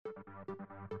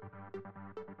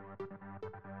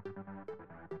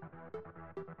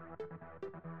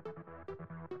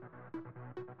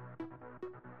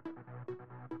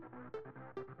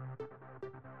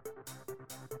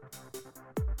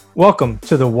Welcome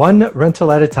to the One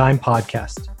Rental at a Time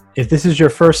podcast. If this is your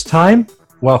first time,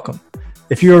 welcome.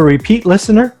 If you're a repeat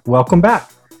listener, welcome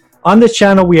back. On this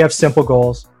channel, we have simple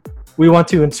goals. We want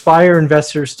to inspire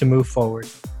investors to move forward.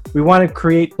 We want to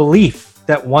create belief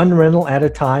that one rental at a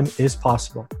time is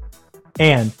possible.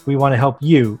 And we want to help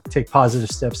you take positive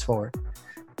steps forward.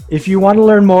 If you want to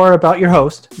learn more about your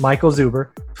host, Michael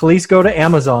Zuber, please go to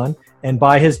Amazon and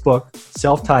buy his book,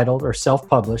 self-titled or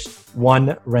self-published,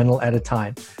 One Rental at a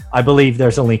Time. I believe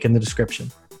there's a link in the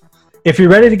description. If you're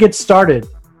ready to get started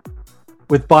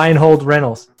with buy and hold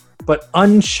rentals, but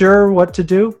unsure what to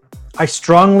do, I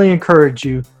strongly encourage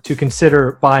you to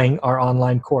consider buying our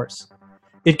online course.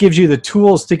 It gives you the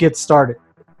tools to get started,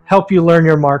 help you learn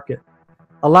your market,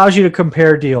 allows you to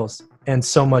compare deals, and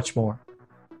so much more.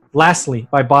 Lastly,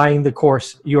 by buying the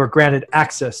course, you are granted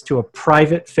access to a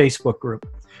private Facebook group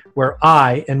where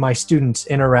I and my students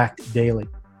interact daily.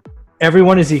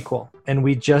 Everyone is equal, and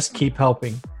we just keep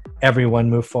helping everyone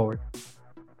move forward.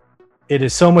 It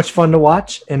is so much fun to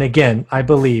watch, and again, I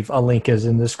believe a link is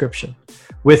in the description.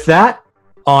 With that,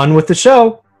 on with the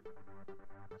show.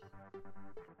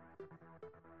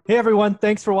 Hey everyone,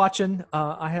 thanks for watching.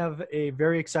 I have a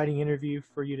very exciting interview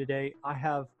for you today. I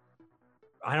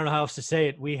don't know how else to say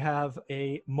it. We have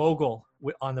a mogul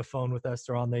on the phone with us,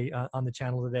 or on the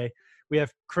channel today. We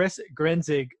have Chris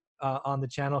Grenzig on the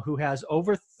channel, who has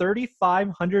over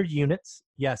 3,500 units.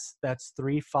 Yes, that's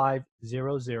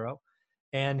 3,500,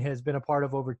 and has been a part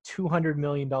of over $200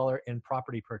 million in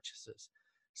property purchases.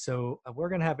 So we're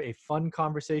going to have a fun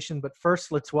conversation. But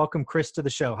first, let's welcome Chris to the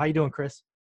show. How you doing, Chris?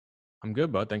 I'm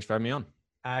good, bud. Thanks for having me on.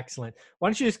 Excellent. Why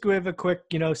don't you just give a quick,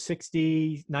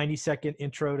 60, 90-second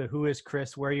intro to who is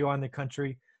Chris, where you are in the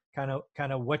country, kind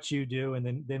of what you do,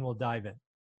 and then we'll dive in.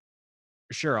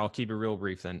 Sure. I'll keep it real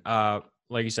brief then.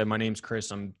 Like you said, my name's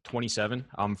Chris. I'm 27.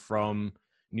 I'm from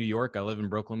New York. I live in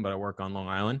Brooklyn, but I work on Long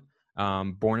Island.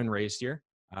 Born and raised here.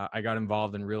 I got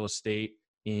involved in real estate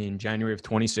in January of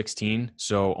 2016.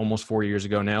 So almost 4 years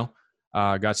ago now.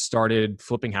 Got started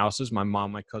flipping houses. My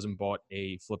mom, my cousin bought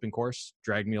a flipping course,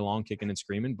 dragged me along kicking and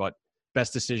screaming, but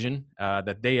best decision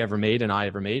that they ever made and I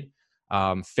ever made.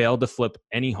 Failed to flip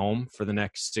any home for the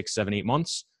next 6, 7, 8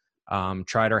 months.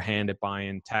 Tried our hand at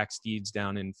buying tax deeds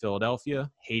down in Philadelphia,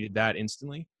 hated that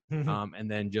instantly. And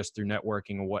then just through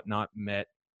networking and whatnot, met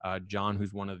John,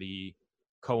 who's one of the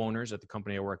co-owners at the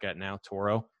company I work at now,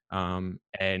 Toro.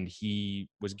 And he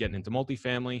was getting into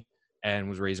multifamily and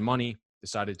was raising money,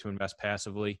 decided to invest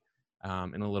passively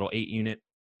in a little 8-unit,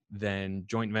 then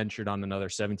joint ventured on another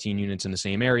 17 units in the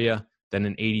same area, then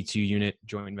an 82-unit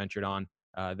joint ventured on,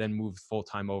 then moved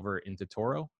full-time over into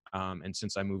Toro. And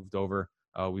since I moved over,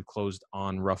 we've closed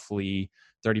on roughly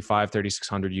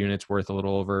 3,600 units worth a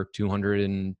little over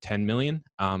 210 million.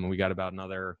 And we got about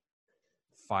another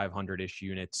 500-ish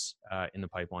units in the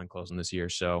pipeline closing this year.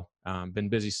 So been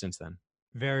busy since then.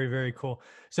 Very, very cool.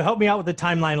 So help me out with the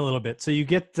timeline a little bit. So you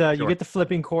get Sure. you get the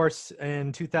flipping course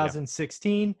in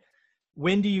 2016. Yeah.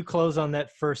 When do you close on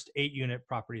that first 8-unit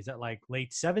property? Is that like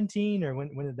late 17, or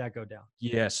when did that go down?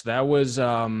 Yes, that was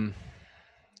I'm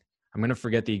going to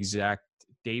forget the exact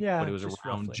date, but it was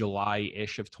around roughly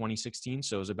July-ish of 2016.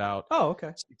 So it was about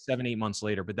 6, 7, 8 months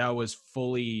later. But that was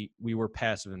we were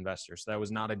passive investors. So that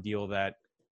was not a deal that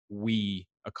we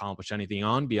accomplished anything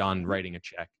on beyond writing a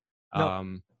check.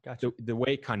 Gotcha. The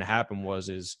way it kind of happened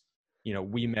is,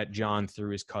 we met John through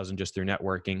his cousin, just through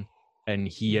networking, and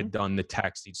he had done the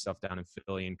tax deed stuff down in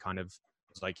Philly and kind of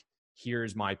was like,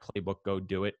 here's my playbook, go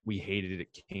do it. We hated it,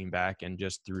 came back, and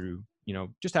just through,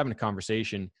 just having a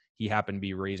conversation, he happened to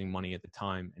be raising money at the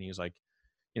time. And he was like,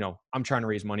 I'm trying to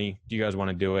raise money. Do you guys want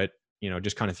to do it?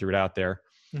 Just kind of threw it out there.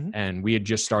 And we had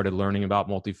just started learning about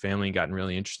multifamily and gotten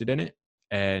really interested in it.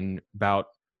 And about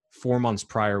 4 months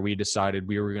prior, we decided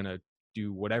we were going to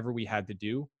do whatever we had to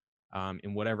do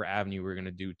in whatever avenue we were going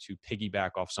to do to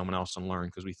piggyback off someone else and learn,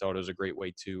 because we thought it was a great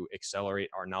way to accelerate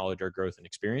our knowledge, our growth, and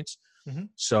experience.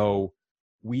 So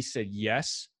we said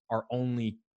yes. Our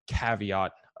only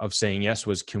caveat of saying yes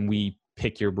was, can we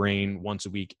pick your brain once a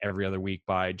week, every other week,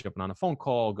 by jumping on a phone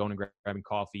call, going and grabbing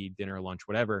coffee, dinner, lunch,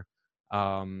 whatever.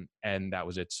 And that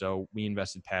was it. So we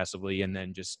invested passively and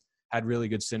then just had really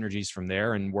good synergies from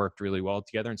there and worked really well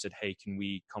together and said, hey, can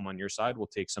we come on your side? We'll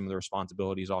take some of the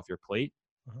responsibilities off your plate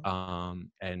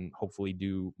and hopefully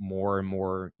do more and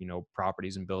more,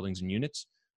 properties and buildings and units.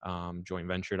 Joint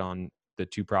ventured on the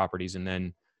 2 properties. And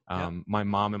then my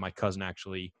mom and my cousin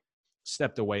actually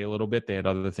stepped away a little bit. They had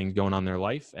other things going on in their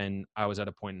life. And I was at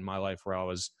a point in my life where I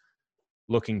was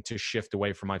looking to shift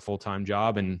away from my full-time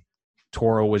job. And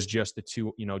Toro was just the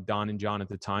two, Don and John at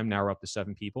the time. Now we're up to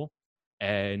 7 people.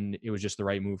 And it was just the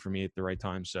right move for me at the right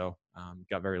time. So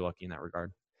got very lucky in that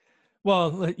regard.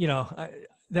 Well,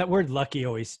 that word lucky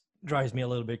always drives me a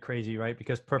little bit crazy, right?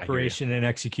 Because preparation and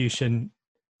execution,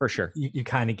 for sure, you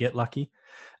kind of get lucky.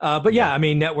 But yeah, I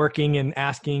mean, networking and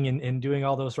asking and doing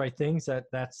all those right things,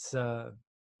 that's I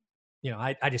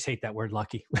just hate that word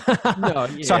lucky. No,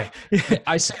 yeah. Sorry.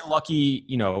 I say lucky,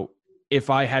 if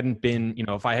I hadn't been,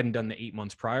 if I hadn't done the 8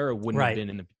 months prior, I wouldn't have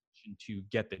been in the position to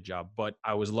get the job. But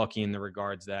I was lucky in the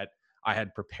regards that I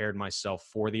had prepared myself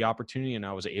for the opportunity and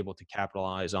I was able to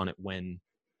capitalize on it when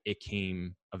it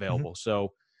came available. Mm-hmm.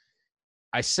 So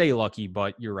I say lucky,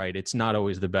 but you're right. It's not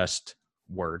always the best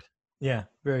word. Yeah.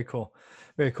 Very cool.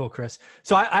 Very cool, Chris.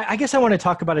 So I guess I want to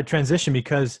talk about a transition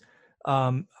because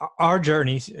our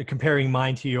journeys, comparing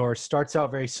mine to yours, starts out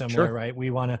very similar, right?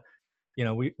 We want to,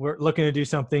 we're looking to do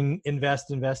something, invest.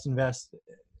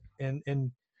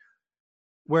 And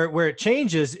where it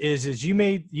changes is you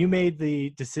made the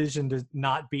decision to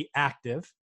not be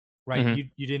active, right? Mm-hmm.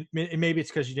 You didn't, maybe it's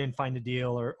because you didn't find a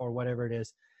deal or whatever it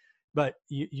is, but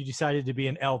you decided to be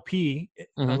an LP,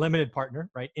 mm-hmm. a limited partner,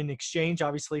 right? In exchange,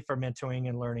 obviously, for mentoring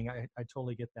and learning. I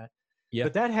totally get that. Yeah.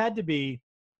 But that had to be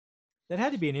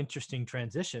an interesting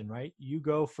transition, right? You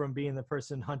go from being the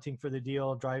person hunting for the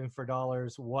deal, driving for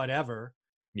dollars, whatever.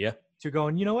 Yeah. To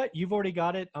going, you know what? You've already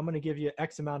got it. I'm going to give you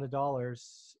X amount of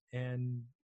dollars and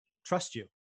trust you.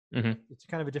 Mm-hmm. It's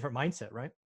kind of a different mindset,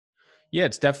 right? Yeah,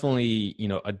 it's definitely,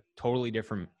 a totally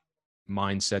different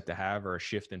mindset to have, or a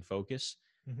shift in focus.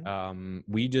 Mm-hmm.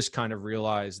 We just kind of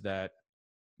realized that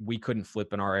we couldn't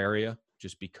flip in our area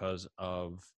just because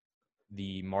of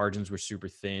the margins were super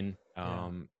thin.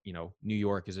 New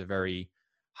York is a very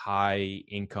high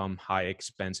income, high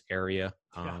expense area.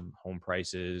 Home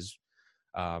prices,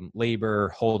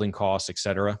 labor, holding costs,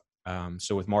 etc.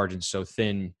 So with margins so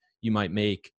thin, you might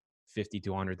make $50,000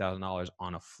 to $100,000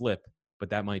 on a flip, but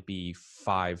that might be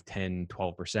 5, 10,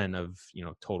 12% of,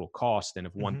 total cost. And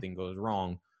if one thing goes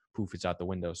wrong, poof, it's out the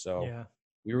window. So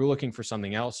we were looking for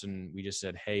something else, and we just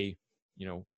said, hey,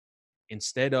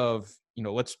 instead of,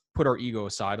 let's put our ego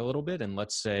aside a little bit and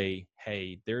let's say,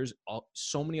 hey, there's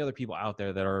so many other people out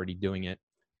there that are already doing it.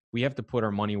 We have to put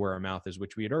our money where our mouth is,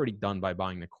 which we had already done by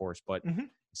buying the course. But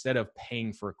instead of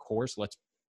paying for a course, let's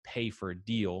pay for a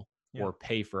deal or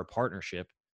pay for a partnership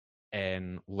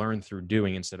and learn through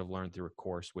doing instead of learn through a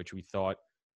course, which we thought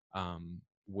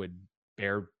would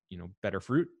bear, better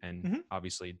fruit. And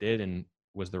obviously it did, and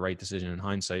was the right decision in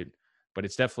hindsight. But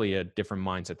it's definitely a different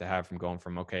mindset to have from going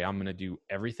from, okay, I'm going to do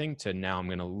everything, to now I'm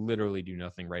going to literally do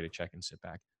nothing, write a check and sit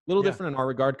back. A little different in our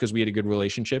regard because we had a good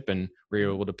relationship and we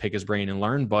were able to pick his brain and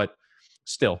learn, but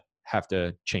still have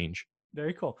to change.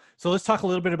 Very cool. So let's talk a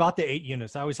little bit about the 8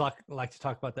 units. I always like to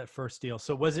talk about that first deal.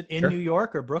 So was it in New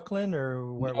York or Brooklyn,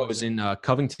 or where? No, it was in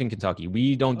Covington, Kentucky.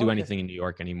 We don't do anything in New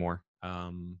York anymore.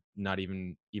 Not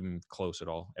even close at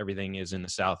all. Everything is in the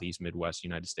Southeast, Midwest,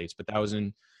 United States. But that was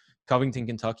in Covington,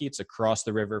 Kentucky. It's across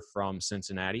the river from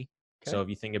Cincinnati. Okay. So if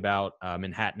you think about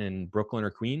Manhattan and Brooklyn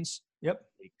or Queens,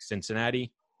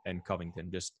 Cincinnati and Covington,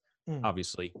 just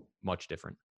obviously much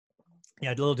different. Yeah,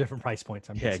 a little different price points.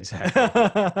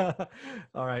 Exactly.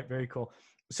 All right, very cool.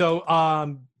 So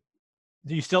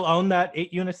do you still own that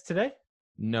 8 units today?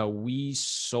 No, we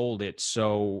sold it.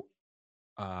 So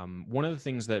one of the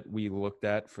things that we looked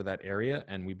at for that area,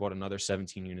 and we bought another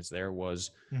 17 units there, was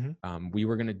we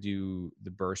were going to do the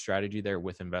BRRRR strategy there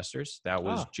with investors. That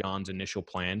was John's initial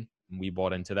plan. And we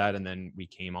bought into that, and then we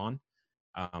came on.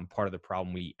 Part of the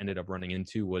problem we ended up running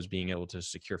into was being able to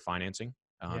secure financing,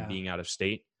 being out of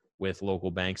state with local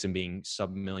banks and being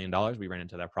sub $1 million. We ran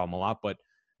into that problem a lot, but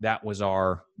that was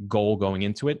our goal going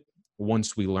into it.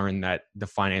 Once we learned that the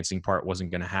financing part wasn't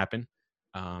going to happen,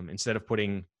 instead of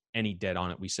putting any debt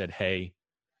on it, we said, hey,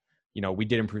 we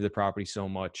did improve the property so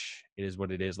much. It is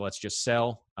what it is. Let's just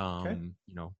sell. And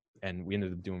we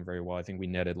ended up doing very well. I think we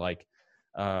netted like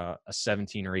a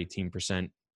 17 or 18%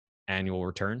 annual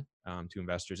return to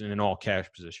investors in an all cash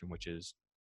position, which is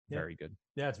very good.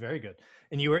 Yeah, it's very good.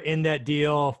 And you were in that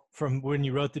deal from when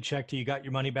you wrote the check to you got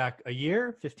your money back a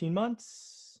year, 15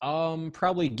 months?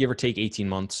 Probably give or take 18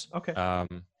 months. Okay.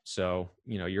 So,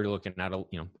 you're looking at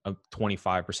a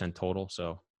 25% total.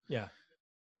 So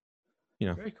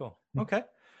very cool. Okay.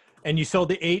 And you sold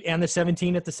the 8 and the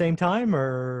 17 at the same time,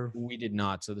 or? We did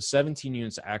not. So the 17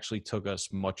 units actually took us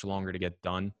much longer to get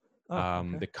done.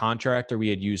 The contractor we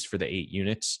had used for the 8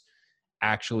 units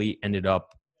actually ended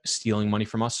up stealing money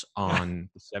from us on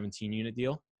the 17 unit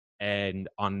deal. And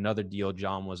on another deal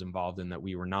John was involved in that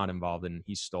we were not involved in,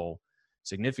 he stole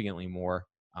significantly more.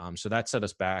 So that set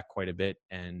us back quite a bit.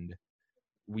 And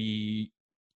we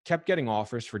kept getting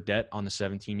offers for debt on the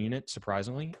 17 unit,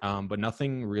 surprisingly, but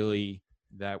nothing really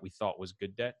that we thought was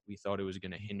good debt. We thought it was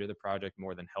going to hinder the project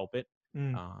more than help it.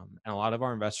 And a lot of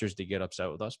our investors did get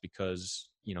upset with us because,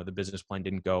 the business plan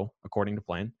didn't go according to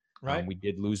plan. Right. We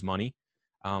did lose money.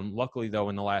 Luckily, though,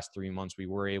 in the last 3 months, we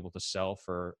were able to sell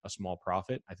for a small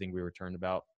profit. I think we returned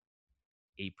about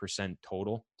 8%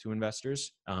 total to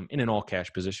investors in an all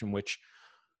cash position, which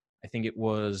I think it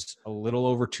was a little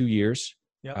over 2 years.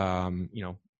 Yep.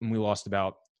 And we lost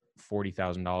about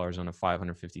 $40,000 on a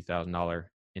 $550,000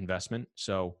 investment.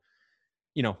 So,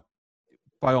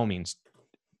 by all means,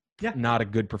 not a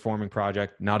good performing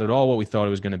project, not at all what we thought it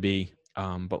was going to be.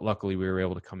 But luckily we were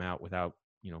able to come out without,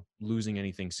 losing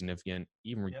anything significant,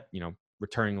 even,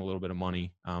 returning a little bit of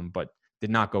money, but did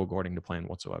not go according to plan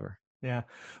whatsoever. Yeah.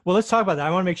 Well, let's talk about that. I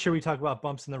want to make sure we talk about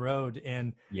bumps in the road.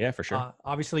 And yeah, for sure.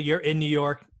 Obviously you're in New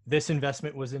York. This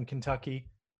investment was in Kentucky.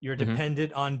 You're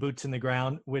dependent on boots in the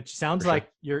ground, which sounds like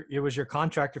it was your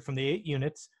contractor from the 8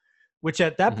 units, which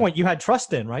at that point you had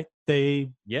trust in, right?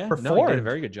 They performed. No, he did a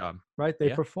very good job. Right. They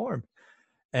performed.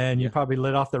 And you probably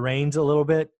lit off the reins a little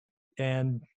bit,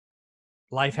 and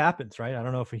life happens, right? I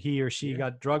don't know if he or she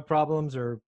got drug problems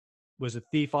or was a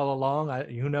thief all along.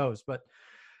 Who knows? But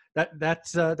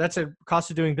that's a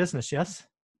cost of doing business. Yes.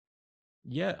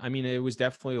 Yeah. I mean, it was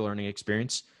definitely a learning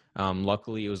experience.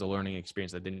 Luckily, it was a learning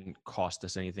experience that didn't cost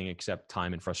us anything except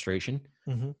time and frustration,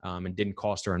 and didn't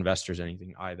cost our investors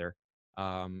anything either.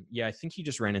 I think he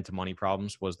just ran into money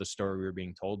problems was the story we were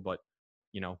being told, but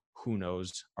who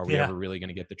knows? Are we ever really going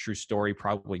to get the true story?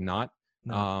 Probably not.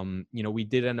 No. We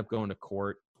did end up going to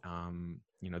court.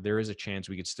 There is a chance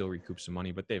we could still recoup some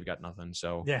money, but they've got nothing.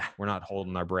 So we're not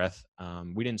holding our breath.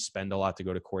 We didn't spend a lot to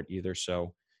go to court either.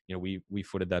 So, we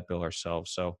footed that bill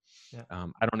ourselves. So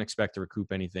I don't expect to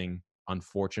recoup anything,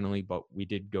 unfortunately, but we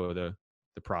did go the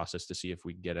process to see if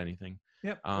we could get anything.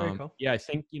 Yep. Very cool. I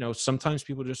think, sometimes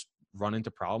people just run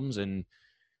into problems, and,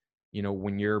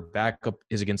 when your backup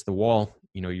is against the wall,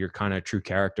 your kind of true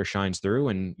character shines through.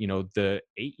 And, the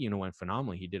 8 unit went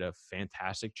phenomenally. He did a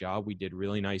fantastic job. We did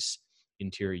really nice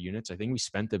interior units. I think we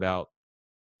spent about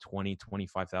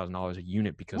 $25,000 a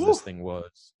unit because this thing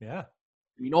was,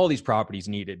 all these properties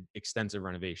needed extensive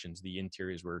renovations. The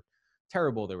interiors were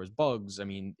terrible. There was bugs. I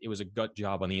mean, it was a gut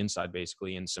job on the inside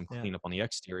basically, and some cleanup on the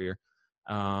exterior.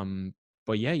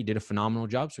 But he did a phenomenal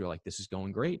job. So we're like, this is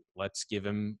going great. Let's give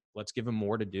him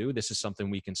more to do. This is something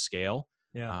we can scale.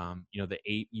 Yeah. The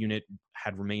 8 unit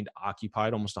had remained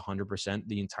occupied almost 100%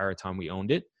 the entire time we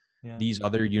owned it. Yeah. These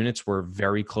other units were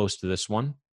very close to this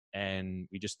one, and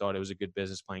we just thought it was a good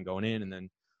business plan going in. And then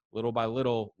little by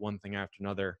little, one thing after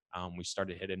another, we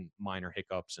started hitting minor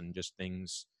hiccups and just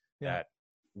things that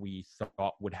we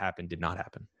thought would happen did not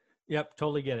happen. Yep,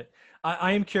 totally get it.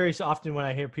 I am curious often when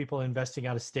I hear people investing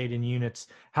out of state in units,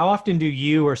 how often do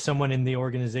you or someone in the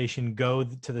organization go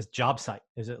to this job site?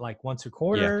 Is it like once a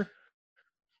quarter?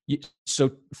 Yeah.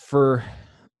 So for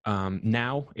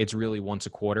now, it's really once a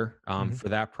quarter. For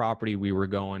that property, we were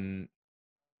going,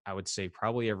 I would say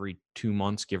probably every 2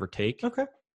 months, give or take. Okay.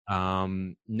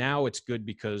 Now it's good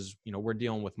because, we're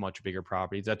dealing with much bigger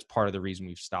properties. That's part of the reason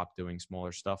we've stopped doing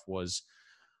smaller stuff was,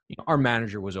 our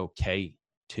manager was okay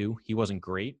too. He wasn't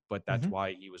great, but that's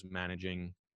why he was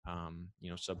managing,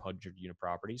 sub 100 unit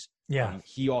properties. Yeah.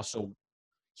 He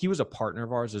was a partner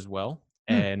of ours as well.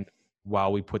 And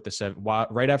while we put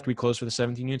right after we closed for the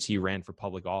 17 units, he ran for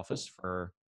public office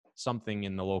for something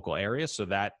in the local area. So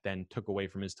that then took away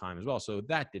from his time as well. So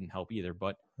that didn't help either,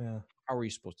 but how are you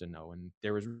supposed to know? And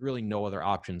there was really no other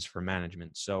options for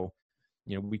management. So,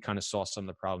 we kind of saw some of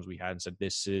the problems we had and said,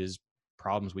 this is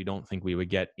problems we don't think we would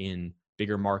get in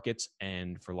bigger markets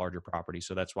and for larger properties.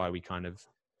 So that's why we kind of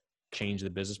changed the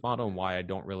business model and why I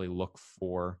don't really look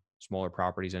for smaller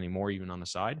properties anymore, even on the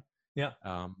side. Yeah.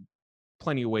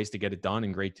 Plenty of ways to get it done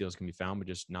and great deals can be found, but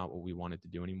just not what we wanted to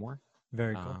do anymore.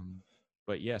 Very cool.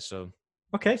 But so.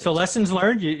 Okay. So lessons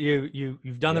learned,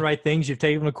 you've done the right things. You've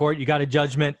taken them to court. You got a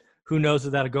judgment. Who knows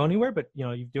if that'll go anywhere, but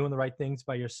you're doing the right things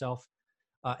by yourself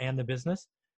and the business.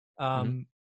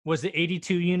 Was the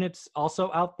 82 units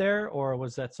also out there or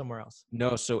was that somewhere else?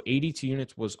 No. So 82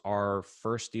 units was our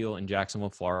first deal in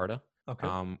Jacksonville, Florida.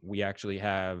 Okay. We actually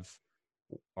have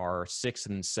our 6th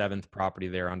and 7th property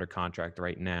there under contract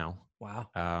right now. Wow.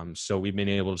 So we've been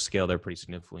able to scale there pretty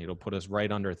significantly. It'll put us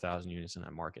right under 1,000 units in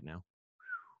that market now.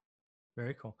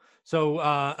 Very cool. So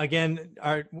again,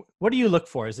 what do you look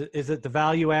for? Is it the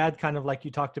value add, kind of like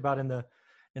you talked about in the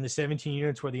 17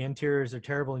 units where the interiors are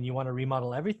terrible and you want to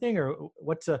remodel everything, or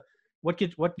what's a What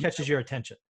catches your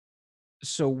attention?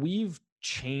 So we've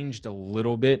changed a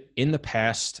little bit. In the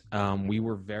past, we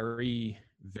were very,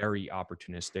 very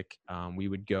opportunistic. We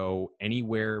would go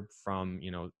anywhere from,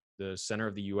 the center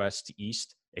of the U.S. to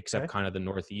east, except Okay. kind of the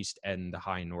Northeast and the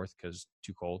high north because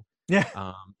too cold. Yeah.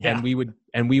 Um, Yeah.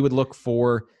 and we would look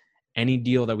for any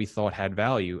deal that we thought had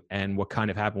value. And what kind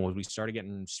of happened was we started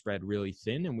getting spread really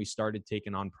thin, and we started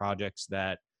taking on projects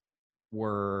that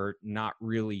were not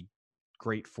really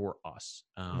great for us.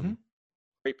 Mm-hmm.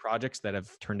 Great projects that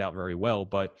have turned out very well,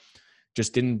 but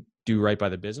just didn't do right by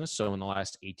the business. So in the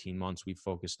last 18 months, we've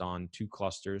focused on 2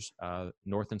 clusters,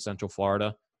 North and Central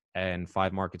Florida, and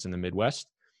 5 markets in the Midwest.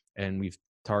 And we've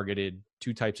targeted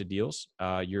 2 types of deals.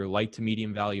 Your light to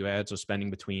medium value add, so spending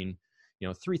between,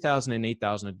 3,000 and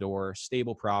 8,000 a door,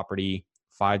 stable property,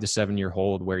 5 to 7 year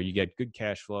hold, where you get good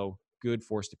cash flow, good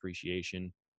forced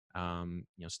depreciation,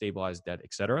 stabilized debt,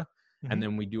 et cetera. Mm-hmm. And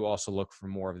then we do also look for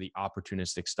more of the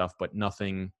opportunistic stuff, but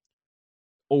nothing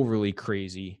overly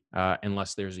crazy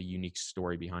unless there's a unique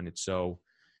story behind it. So,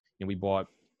 we bought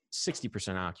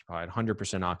 60% occupied,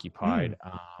 100% occupied,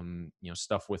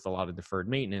 stuff with a lot of deferred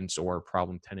maintenance or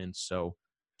problem tenants. So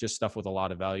just stuff with a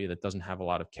lot of value that doesn't have a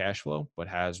lot of cash flow, but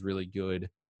has really good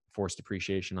forced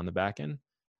depreciation on the back end.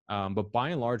 But by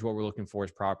and large, what we're looking for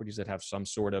is properties that have some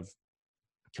sort of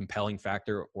compelling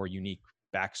factor or unique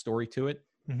backstory to it.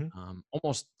 Mm-hmm.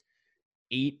 Almost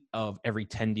 8 of every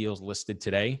 10 deals listed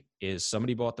today is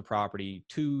somebody bought the property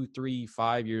 2, 3,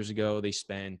 5 years ago. They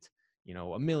spent,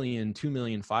 $1 million, $2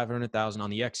 million, 500,000 on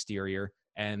the exterior,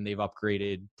 and they've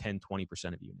upgraded 10,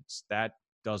 20% of units. That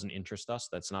doesn't interest us.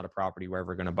 That's not a property we're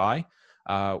ever going to buy.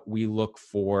 We look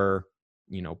for,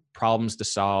 problems to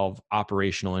solve,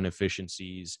 operational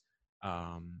inefficiencies,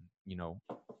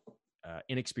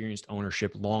 inexperienced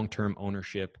ownership, long-term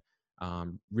ownership,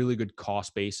 really good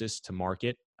cost basis to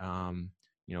market,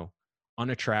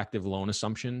 unattractive loan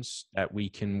assumptions that we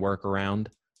can work around,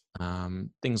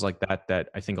 things like that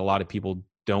I think a lot of people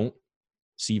don't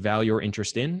see value or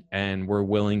interest in, and we're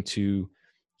willing to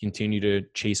continue to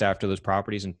chase after those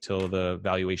properties until the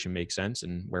valuation makes sense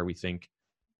and where we think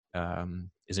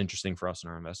is interesting for us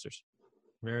and our investors.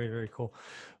 Very, very cool.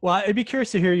 Well, I'd be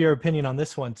curious to hear your opinion on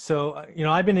this one. So,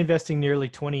 I've been investing nearly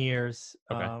 20 years.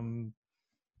 Okay.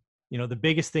 The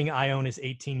biggest thing I own is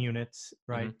 18 units,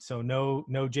 right? Mm-hmm. So no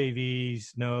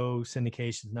JVs, no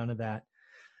syndications, none of that.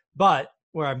 But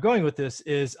where I'm going with this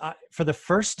is for the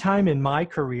first time in my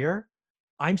career,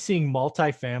 I'm seeing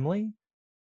multifamily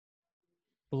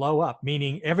blow up,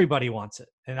 meaning everybody wants it.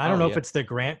 And I don't know if it's the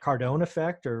Grant Cardone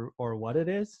effect or what it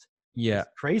is. Yeah. It's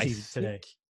crazy today.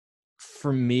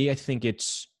 For me, I think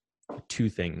it's 2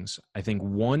 things. I think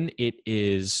one, it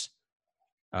is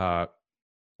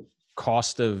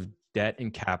cost of debt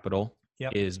and capital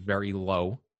is very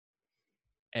low.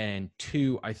 And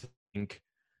 2, I think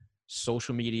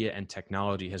social media and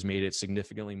technology has made it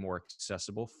significantly more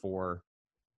accessible for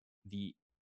the,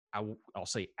 I'll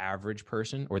say, average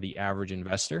person or the average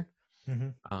investor,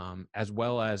 as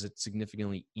well as it's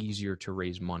significantly easier to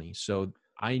raise money. So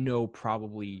I know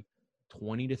probably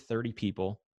 20 to 30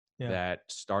 people that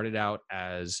started out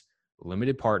as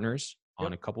limited partners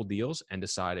on a couple deals and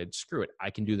decided, screw it, I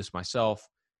can do this myself,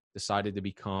 decided to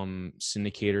become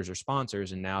syndicators or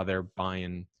sponsors, and now they're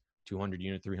buying 200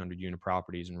 unit, 300 unit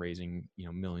properties and raising,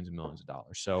 millions and millions of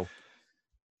dollars. So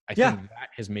I think that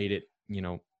has made it,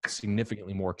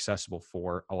 significantly more accessible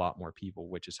for a lot more people,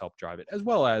 which has helped drive it, as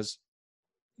well as,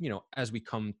 as we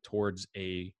come towards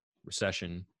a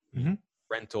recession,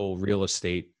 rental real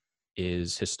estate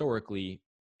is historically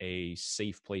a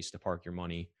safe place to park your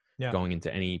money going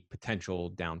into any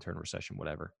potential downturn, recession,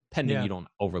 whatever, pending you don't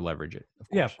over leverage it.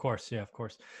 Of course. Well,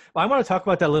 I want to talk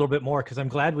about that a little bit more because I'm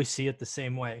glad we see it the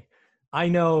same way. I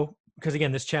know, because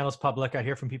again, this channel is public. I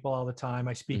hear from people all the time.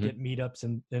 I speak at meetups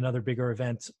and other bigger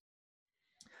events.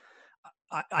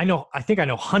 I think I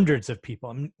know hundreds of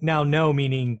people now,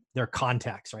 meaning they're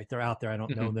contacts, right? They're out there. I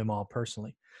don't know them all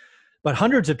personally, but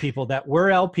hundreds of people that were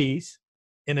LPs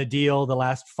in a deal the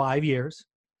last 5 years,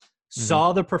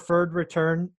 saw the preferred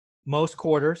return most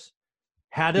quarters,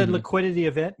 had a liquidity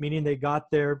event, meaning they got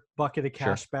their bucket of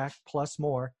cash back plus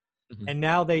more. And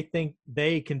now they think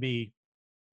they can be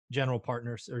general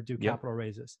partners or do capital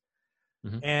raises.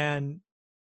 And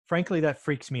frankly, that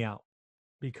freaks me out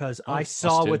because I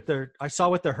saw what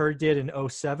the herd did in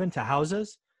 2007 to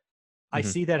houses. I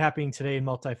see that happening today in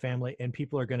multifamily, and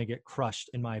people are going to get crushed,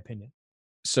 in my opinion.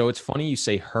 So it's funny you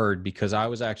say herd, because I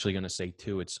was actually going to say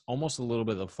too, it's almost a little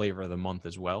bit of the flavor of the month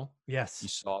as well. Yes. You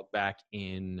saw it back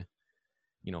in,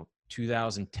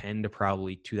 2010 to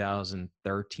probably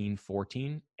 2013,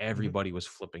 14. Everybody was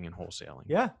flipping and wholesaling.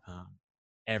 Yeah.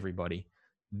 everybody.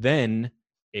 Then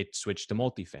it switched to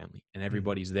multifamily and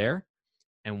everybody's there.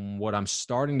 And what I'm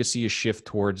starting to see a shift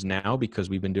towards now, because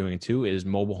we've been doing it too, is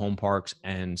mobile home parks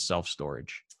and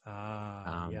self-storage.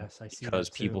 Yes, I see Because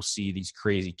that too. people see these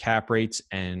crazy cap rates,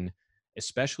 and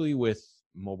especially with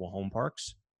mobile home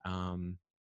parks,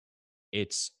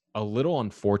 it's a little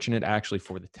unfortunate actually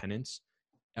for the tenants.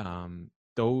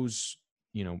 Those,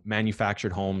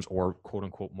 manufactured homes or quote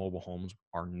unquote mobile homes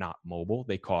are not mobile.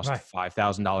 They cost Right.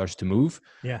 $5,000 to move.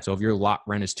 Yeah. So if your lot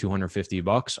rent is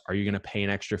 $250, are you going to pay an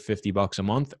extra $50 a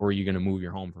month, or are you going to move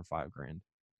your home for $5,000?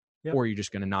 Yep. Or are you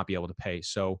just going to not be able to pay?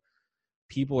 So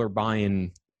people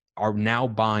are now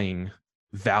buying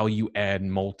value add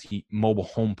mobile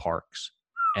home parks,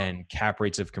 and cap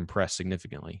rates have compressed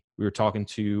significantly. We were talking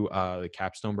to the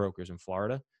capstone brokers in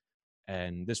Florida,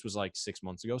 and this was like 6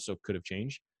 months ago, so it could have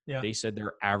changed. Yeah. They said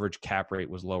their average cap rate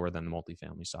was lower than the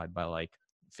multifamily side by like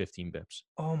 15 bips.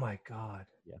 Oh my God.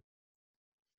 Yeah.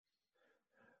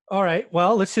 All right.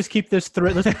 Well, let's just keep this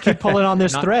thread. Let's keep pulling on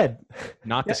this thread.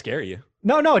 Not to scare you.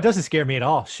 No, it doesn't scare me at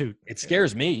all. Shoot. It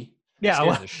scares me. Yeah, It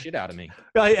scares the shit out of me.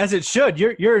 As it should.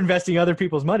 You're investing other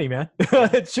people's money, man.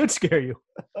 It should scare you.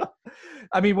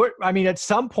 I mean, at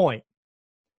some point,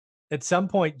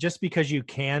 just because you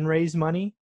can raise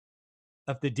money,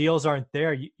 if the deals aren't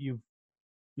there,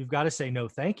 you've got to say no,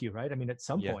 thank you, right? I mean, at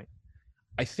some point.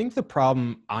 I think the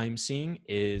problem I'm seeing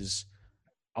is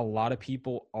a lot of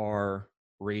people are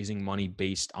raising money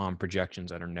based on projections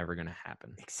that are never going to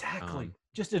happen. Exactly.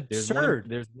 Just There's absurd.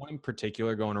 there's one in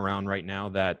particular going around right now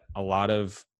that a lot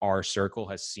of our circle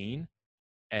has seen,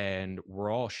 and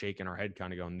we're all shaking our head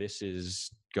kind of going, this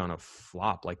is going to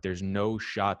flop. Like, there's no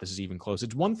shot this is even close.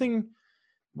 It's one thing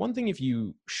if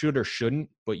you should or shouldn't,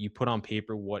 but you put on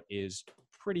paper what is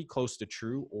pretty close to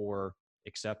true or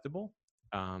acceptable.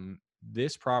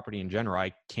 This property in general,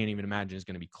 I can't even imagine is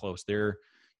going to be close.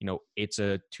 It's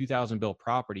a 2000 built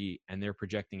property, and they're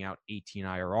projecting out 18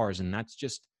 IRRs, and that's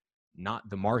just not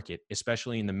the market,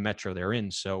 especially in the metro they're in.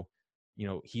 So,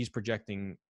 he's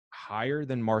projecting higher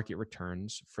than market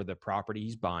returns for the property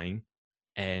he's buying.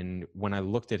 And when I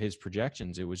looked at his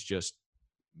projections, it was just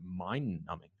mind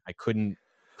numbing. I couldn't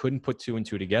put two and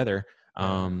two together.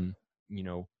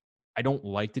 I don't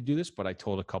like to do this, but I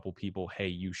told a couple people, hey,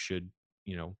 you should,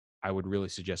 I would really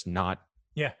suggest not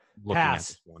looking at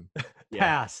this one.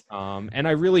 Pass. And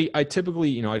I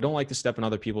typically, I don't like to step in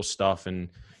other people's stuff, and,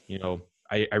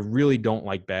 I really don't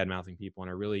like bad mouthing people, and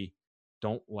I really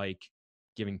don't like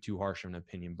giving too harsh of an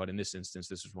opinion. But in this instance,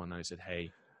 this is one that I said,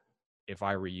 hey, if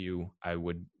I were you, I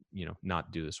would,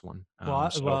 not do this one.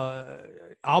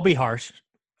 I'll be harsh.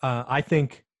 I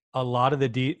think a lot of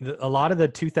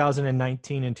the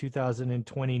 2019 and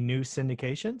 2020 new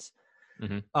syndications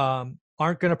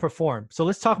aren't going to perform. So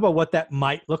let's talk about what that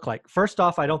might look like. First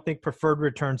off, I don't think preferred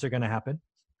returns are going to happen,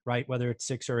 right? Whether it's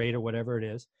 6 or 8 or whatever it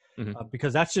is,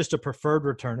 because that's just a preferred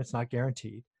return. It's not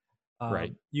guaranteed.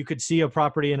 Right. You could see a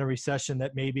property in a recession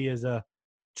that maybe is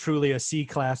truly a C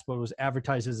class, but was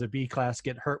advertised as a B class,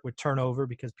 get hurt with turnover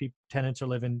because tenants are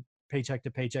living paycheck to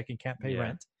paycheck and can't pay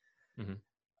rent.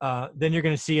 Then you're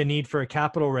going to see a need for a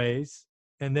capital raise.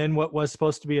 And then what was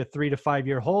supposed to be a 3 to 5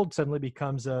 year hold suddenly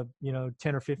becomes a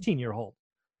 10 or 15 year hold.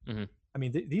 I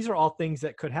mean, these are all things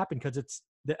that could happen because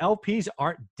the LPs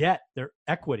aren't debt, they're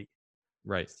equity.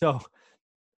 Right. So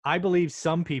I believe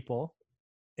some people,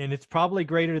 and it's probably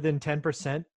greater than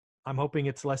 10%, I'm hoping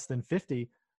it's less than 50,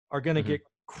 are going to get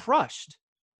crushed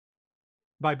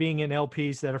by being in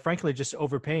LPs that are frankly just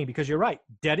overpaying, because you're right,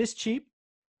 debt is cheap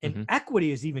and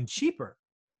equity is even cheaper.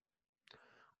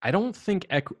 I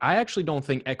actually don't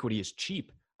think equity is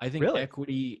cheap. I think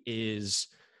equity is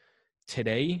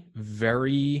today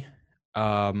very,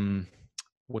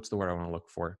 what's the word I want to look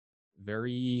for?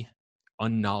 Very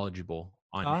unknowledgeable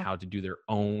on how to do their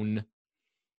own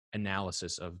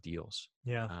analysis of deals.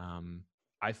 Yeah.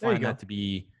 I find that to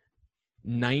be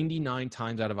 99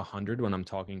 times out of 100 when I'm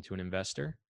talking to an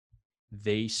investor,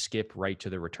 they skip right to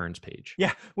the returns page.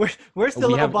 Yeah. Where's the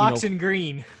little box in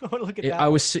green? I want to look at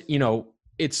that.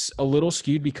 It's a little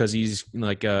skewed because he's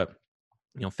like a,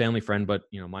 family friend, but,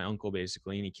 my uncle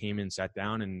basically, and he came in, sat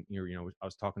down, and, I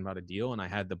was talking about a deal, and I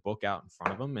had the book out in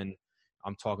front of him, and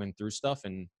I'm talking through stuff,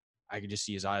 and I could just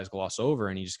see his eyes gloss over,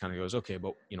 and he just kind of goes, okay,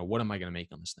 but, what am I going to make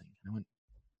on this thing? And I went,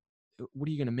 what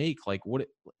are you going to make? Like,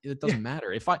 it doesn't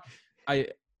matter. If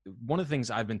one of the things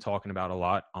I've been talking about a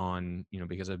lot on,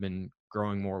 because I've been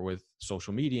growing more with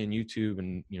social media and YouTube,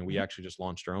 and, we actually just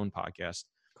launched our own podcast.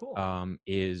 Cool.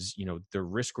 Is, the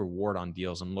risk reward on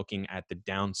deals and looking at the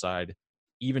downside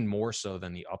even more so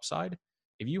than the upside.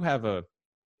 If you have a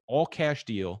all cash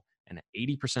deal and an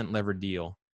 80% levered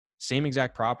deal, same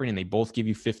exact property and they both give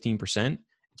you 15%,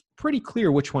 it's pretty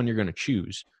clear which one you're going to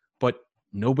choose. But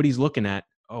nobody's looking at,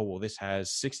 oh, well, this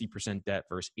has 60% debt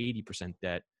versus 80%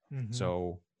 debt. Mm-hmm.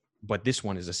 So, but this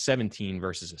one is a 17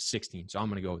 versus a 16. So I'm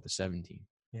going to go with the 17.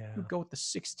 Yeah. You go with the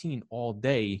 16 all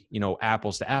day, you know,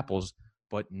 apples to apples,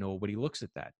 but nobody looks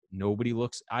at that. Nobody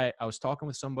looks. I was talking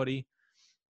with somebody,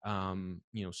 you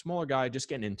know, smaller guy just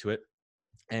getting into it.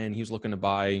 And he was looking to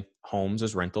buy homes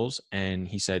as rentals. And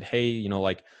he said, hey, you know,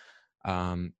 like,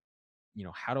 you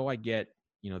know, how do I get,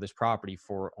 you know, this property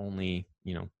for only,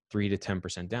 you know, 3 to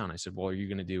 10% down? I said, well, are you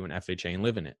going to do an FHA and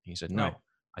live in it? And he said, no. Right.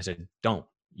 I said, don't.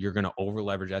 You're going to over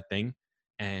leverage that thing.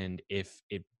 And if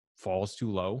it falls too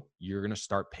low, you're going to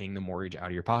start paying the mortgage out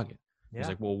of your pocket. Yeah. He's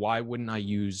like, well, why wouldn't I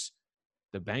use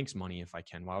the bank's money if I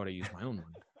can? Why would I use my own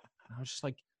money? And I was just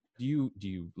like, do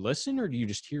you listen or do you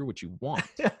just hear what you want?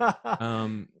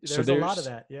 There's a lot of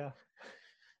that. Yeah.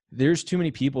 There's too many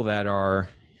people that are,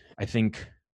 I think,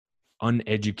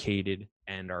 uneducated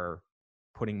and are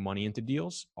putting money into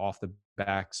deals off the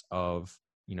backs of,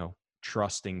 you know,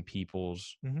 trusting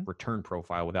people's return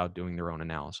profile without doing their own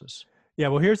analysis. Yeah.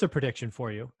 Well, here's a prediction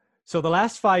for you. So the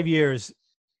last 5 years,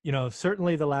 you know,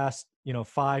 certainly the last, you know,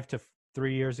 5 to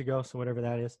 3 years ago. So whatever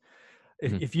that is,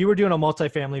 if you were doing a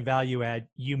multifamily value add,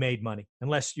 you made money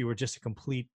unless you were just a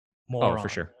complete moron. Oh, for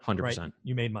sure. 100%. Right?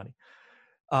 You made money.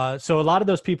 So a lot of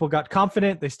those people got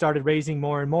confident. They started raising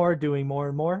more and more, doing more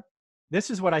and more. This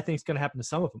is what I think is going to happen to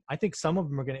some of them. I think some of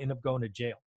them are going to end up going to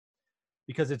jail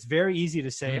because it's very easy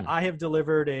to say, I have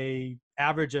delivered a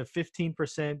average of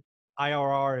 15%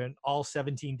 IRR in all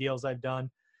 17 deals I've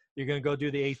done. You're going to go do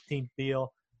the 18th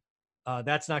deal.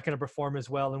 That's not going to perform as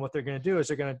well. And what they're going to do is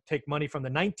they're going to take money from the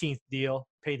 19th deal,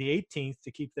 pay the 18th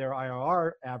to keep their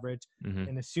IRR average.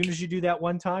 And as soon as you do that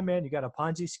one time, man, you got a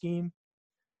Ponzi scheme.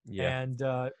 Yeah. And,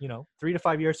 you know, 3 to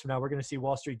 5 years from now, we're going to see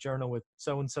Wall Street Journal with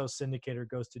so-and-so syndicator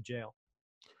goes to jail.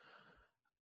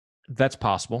 That's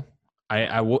possible.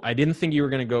 I didn't think you were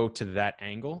going to go to that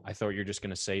angle. I thought you were just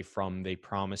going to say from they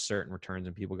promised certain returns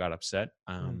and people got upset.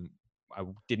 I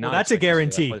did not. Well, that's a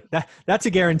guarantee. That's a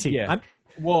guarantee. Yeah.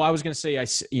 Well, I was going to say,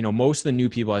 you know, most of the new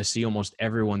people I see, almost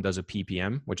everyone does a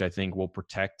PPM, which I think will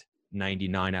protect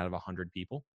 99 out of 100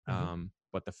 people.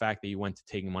 But the fact that you went to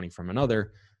taking money from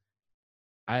another,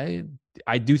 I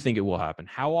do think it will happen.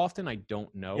 How often, I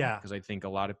don't know. Yeah. Because I think a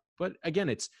lot of, but again,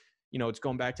 it's, you know, it's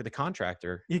going back to the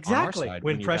contractor. Exactly. On our side,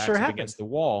 when pressure happens against the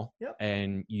wall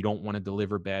and you don't want to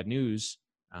deliver bad news,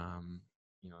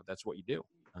 you know, that's what you do.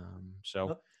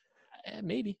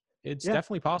 Maybe it's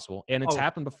definitely possible. And it's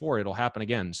happened before. It'll happen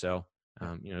again. So,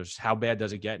 you know, just how bad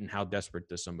does it get and how desperate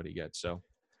does somebody get? So,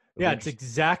 yeah, it's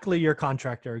exactly your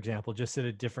contractor example, just at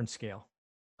a different scale.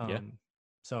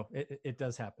 So it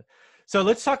does happen. So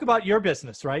let's talk about your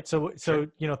business, right? So,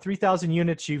 you know, 3,000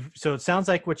 units, so it sounds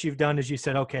like what you've done is you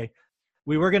said, okay,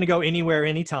 we were going to go anywhere,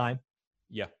 anytime.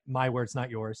 Yeah. My words,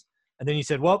 not yours. And then you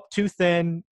said, well, too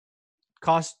thin,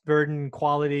 cost burden,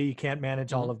 quality, you can't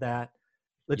manage all of that.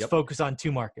 Let's focus on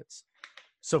 2 markets.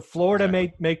 So Florida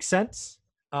makes sense.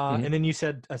 And then you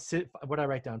said, what did I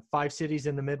write down? 5 cities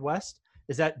in the Midwest.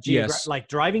 Is that like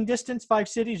driving distance, 5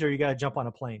 cities, or you got to jump on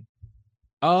a plane?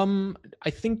 I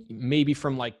think maybe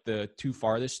from like the 2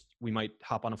 farthest, we might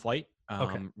hop on a flight.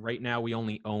 Right now we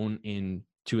only own in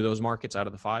 2 of those markets out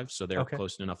of the 5. So they're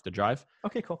close enough to drive.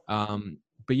 Okay, cool.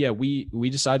 But yeah, we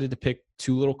decided to pick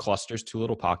 2 little clusters, 2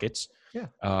 little pockets. Yeah.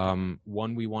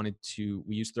 One, we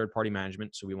use third-party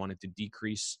management. So we wanted to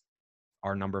decrease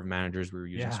our number of managers we were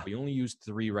using. So we only use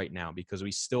 3 right now because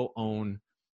we still own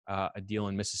a deal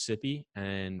in Mississippi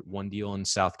and 1 deal in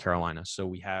South Carolina. So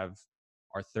we have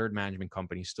our third management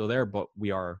company still there, but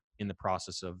we are in the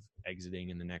process of exiting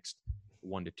in the next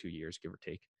 1 to 2 years, give or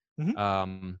take.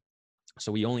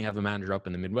 So we only have a manager up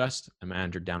in the Midwest, a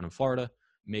manager down in Florida.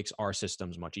 Makes our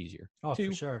systems much easier. Oh,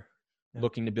 for sure. Yeah.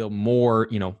 Looking to build more,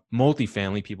 you know,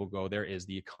 multifamily, people go, there is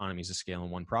the economies of scale in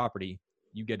one property.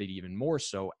 You get it even more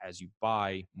so as you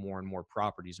buy more and more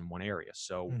properties in one area.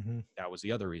 So that was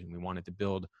the other reason we wanted to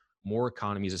build more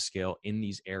economies of scale in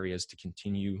these areas to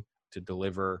continue to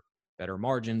deliver better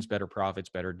margins, better profits,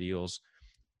 better deals,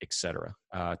 etc.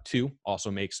 2, also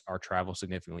makes our travel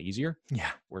significantly easier. Yeah.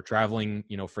 We're traveling,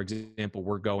 you know, for example,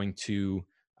 we're going to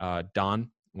Don,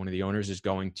 one of the owners, is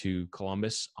going to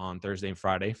Columbus on Thursday and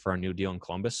Friday for our new deal in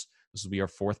Columbus. This will be our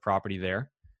 4th property there.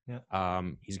 Yeah.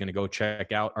 He's going to go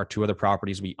check out our 2 other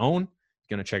properties we own.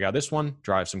 He's going to check out this one,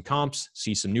 drive some comps,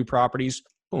 see some new properties.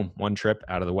 Boom, 1 trip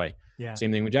out of the way. Yeah.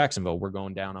 Same thing with Jacksonville. We're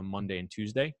going down on Monday and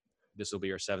Tuesday. This will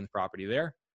be our 7th property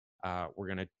there. We're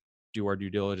going to do our due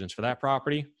diligence for that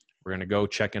property. We're going to go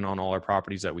check in on all our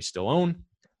properties that we still own.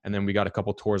 And then we got a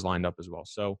couple tours lined up as well.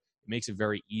 So it makes it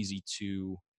very easy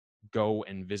to go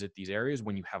and visit these areas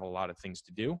when you have a lot of things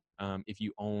to do. If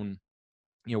you own,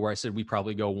 where I said we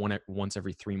probably go once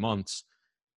every 3 months,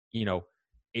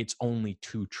 it's only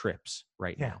 2 trips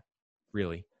right now,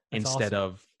 really, That's instead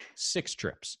awesome. of 6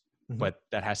 trips. Mhm. But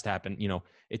that has to happen.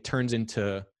 It turns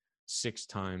into 6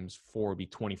 times 4 would be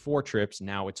 24 trips.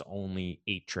 Now it's only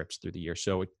 8 trips through the year.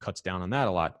 So it cuts down on that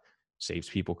a lot, saves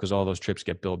people because all those trips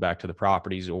get billed back to the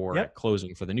properties or Yep. at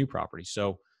closing for the new property.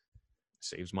 So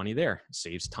saves money there,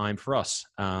 saves time for us.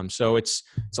 So it's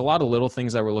a lot of little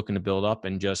things that we're looking to build up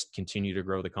and just continue to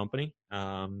grow the company,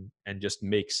 and just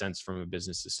make sense from a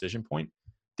business decision point.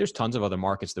 There's tons of other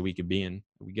markets that we could be in.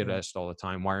 We get asked all the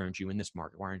time, why aren't you in this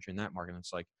market? Why aren't you in that market? And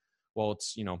it's like, well,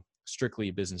 it's, strictly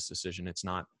a business decision. It's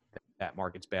not that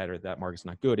market's bad or that market's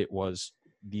not good. It was,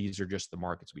 these are just the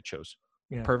markets we chose.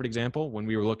 Yeah. Perfect example, when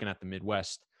we were looking at the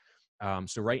Midwest.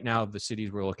 So right now, the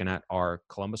cities we're looking at are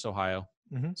Columbus, Ohio,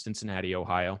 Cincinnati,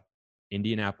 Ohio,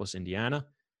 Indianapolis, Indiana,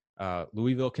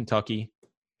 Louisville, Kentucky,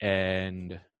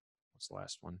 and what's the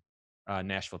last one?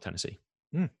 Nashville, Tennessee.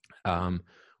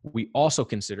 We also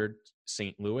considered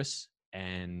St. Louis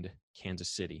and Kansas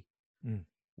City.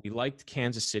 We liked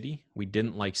Kansas City. We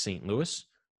didn't like St. Louis,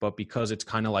 but because it's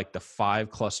kind of like the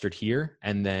 5 clustered here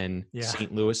and then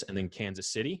St. Louis and then Kansas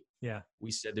City. Yeah.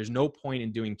 We said there's no point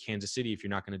in doing Kansas City if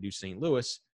you're not going to do St.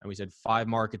 Louis. And we said 5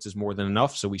 markets is more than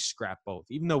enough. So we scrapped both.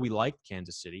 Even though we liked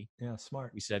Kansas City. Yeah,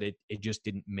 smart. We said it just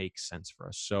didn't make sense for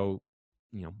us. So,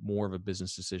 more of a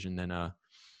business decision than a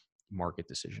market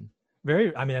decision.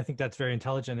 I think that's very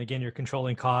intelligent. Again, you're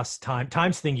controlling costs, time's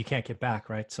the thing you can't get back,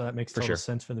 right? So that makes total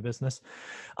sense for the business.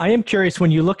 I am curious, when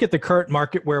you look at the current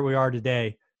market where we are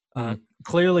today,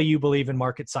 clearly you believe in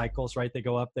market cycles, right? They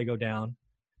go up, they go down.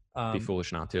 Be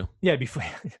foolish not to. Yeah,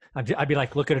 I'd be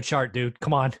like, look at a chart, dude.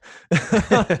 Come on.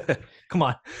 Come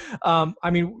on.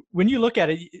 When you look at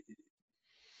it,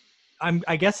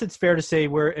 I guess it's fair to say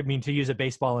to use a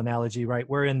baseball analogy, right?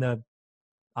 We're in the,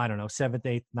 I don't know, 7th,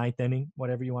 8th, 9th inning,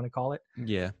 whatever you want to call it.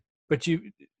 Yeah. But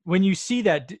when you see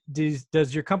that,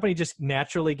 does your company just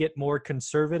naturally get more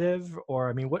conservative?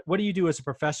 Or, what do you do as a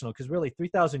professional? Because really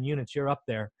 3,000 units, you're up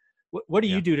there. What do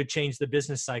you do to change the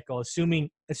business cycle? Assuming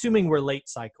we're late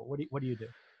cycle, what do you do?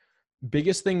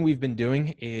 Biggest thing we've been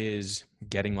doing is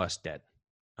getting less debt.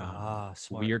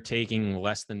 Smart. We are taking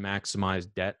less than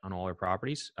maximized debt on all our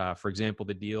properties. For example,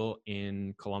 the deal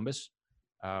in Columbus,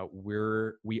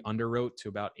 we underwrote to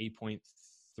about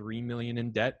 8.3 million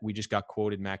in debt. We just got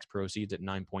quoted max proceeds at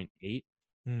 9.8.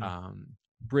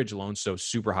 Bridge loan, so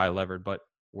super high levered, but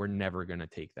we're never going to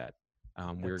take that.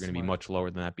 We're going to be much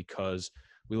lower than that because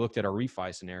we looked at our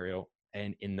refi scenario,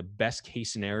 and in the best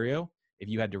case scenario, if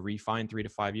you had to refi in 3 to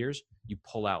 5 years, you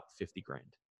pull out $50,000.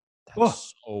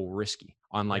 That's so risky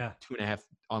on like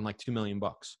 $2 million.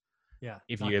 Yeah.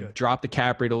 If you drop the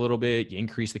cap rate a little bit, you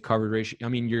increase the coverage ratio.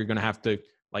 You're going to have to,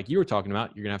 like you were talking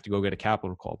about, you're going to have to go get a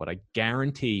capital call. But I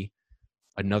guarantee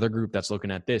another group that's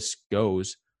looking at this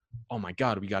goes, oh my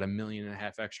God, we got $1.5 million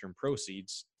extra in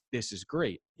proceeds. This is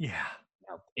great. Yeah.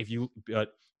 Now,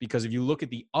 because if you look at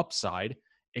the upside,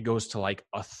 it goes to like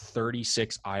a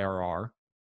 36 IRR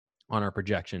on our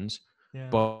projections. Yeah.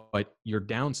 But your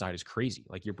downside is crazy.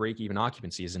 Like your break-even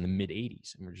occupancy is in the mid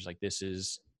 80s. And we're just like, this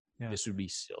would be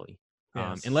silly.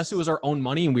 Yes. Unless it was our own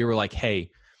money and we were like, hey,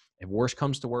 if worse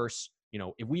comes to worse,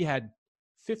 if we had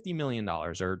 $50 million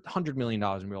or $100 million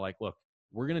and we were like, look,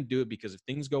 we're going to do it because if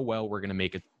things go well, we're going to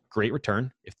make a great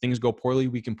return. If things go poorly,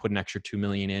 we can put an extra $2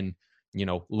 million in,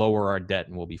 lower our debt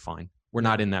and we'll be fine. We're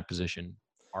not in that position.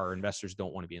 Our investors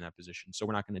don't want to be in that position. So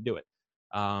we're not going to do it.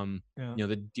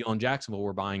 The deal in Jacksonville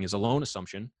we're buying is a loan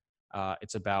assumption.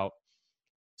 It's about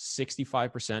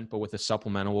 65%, but with a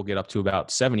supplemental, we'll get up to about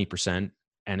 70%.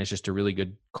 And it's just a really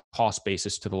good cost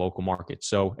basis to the local market.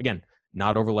 So again,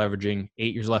 not over leveraging,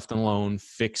 8 years left on the loan,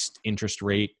 fixed interest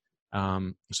rate.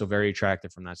 So very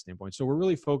attractive from that standpoint. So we're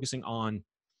really focusing on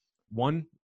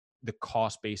the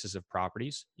cost basis of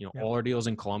properties. All our deals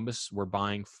in Columbus, we're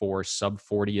buying for sub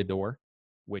 40 a door,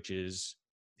 which is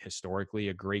historically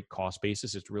a great cost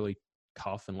basis. It's really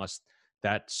tough unless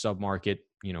that submarket,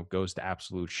 goes to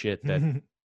absolute shit that,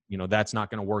 that's not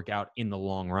going to work out in the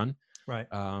long run. Right.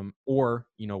 Or,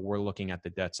 we're looking at the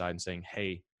debt side and saying,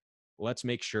 hey, let's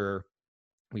make sure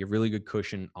we have really good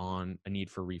cushion on a need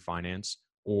for refinance,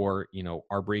 or,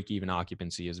 our break-even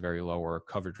occupancy is very low or our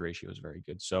coverage ratio is very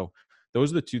good. So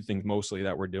those are the 2 things mostly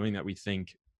that we're doing that we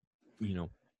think,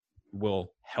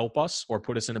 will help us or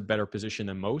put us in a better position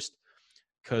than most.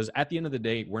 Because at the end of the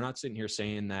day, we're not sitting here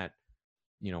saying that,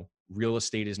 real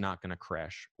estate is not going to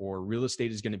crash or real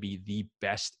estate is going to be the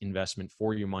best investment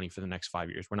for your money for the next 5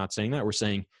 years. We're not saying that. We're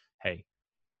saying, hey,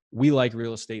 we like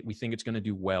real estate. We think it's going to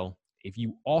do well. If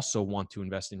you also want to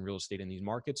invest in real estate in these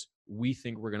markets, we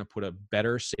think we're going to put a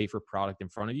better, safer product in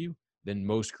front of you than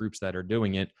most groups that are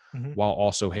doing it, while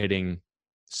also hitting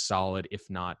solid, if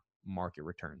not market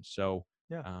returns. So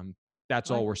that's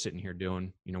all we're sitting here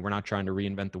doing. We're not trying to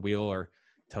reinvent the wheel or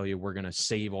tell you we're going to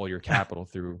save all your capital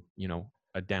through,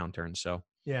 a downturn. So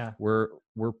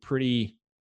we're pretty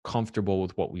comfortable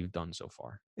with what we've done so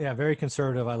far. Yeah, very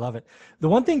conservative. I love it. The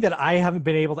one thing that I haven't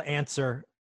been able to answer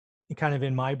kind of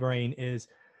in my brain is,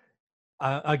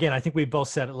 again, I think we both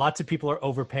said it, lots of people are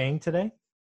overpaying today.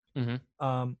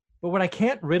 But what I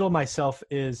can't riddle myself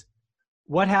is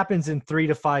what happens in 3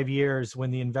 to 5 years when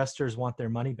the investors want their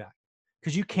money back?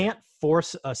 Because you can't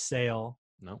force a sale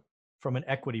from an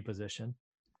equity position.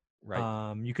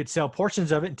 Right. You could sell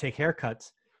portions of it and take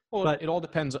haircuts. Well, but it all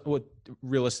depends. Well,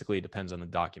 realistically, it depends on the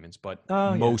documents, but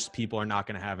most people are not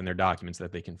going to have in their documents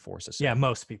that they can force a sale. Yeah,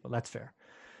 most people. That's fair.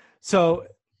 So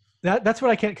that's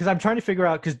what I can't, because I'm trying to figure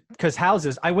out, because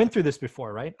houses, I went through this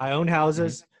before, right? I owned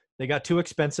houses. They got too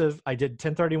expensive. I did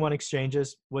 1031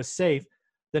 exchanges, was safe.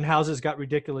 Then houses got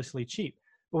ridiculously cheap.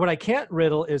 But what I can't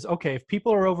riddle is, okay, if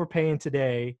people are overpaying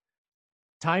today,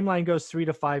 timeline goes 3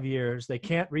 to 5 years, they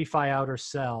can't refi out or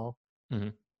sell.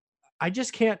 I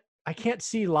can't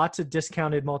see lots of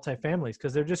discounted multifamilies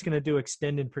because they're just going to do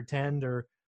extend and pretend, or,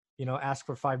 ask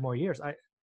for 5 more years.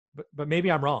 But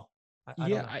maybe I'm wrong.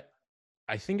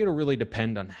 I think it'll really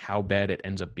depend on how bad it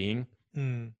ends up being.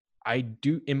 I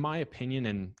do, in my opinion,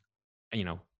 and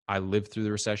I lived through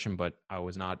the recession, but I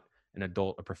was not an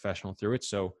adult, a professional through it.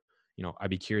 So, I'd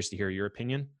be curious to hear your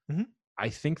opinion. I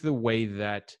think the way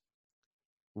that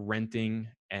renting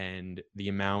and the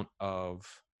amount of,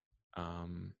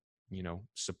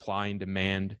 supply and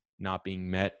demand not being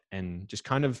met, and just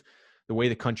kind of the way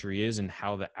the country is and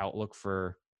how the outlook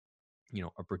for,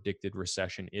 a predicted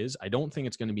recession is, I don't think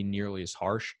it's going to be nearly as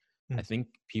harsh. I think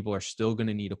people are still going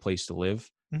to need a place to live.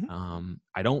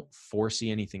 I don't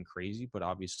foresee anything crazy, but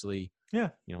obviously,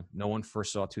 no one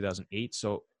first saw 2008.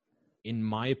 So in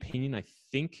my opinion, I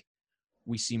think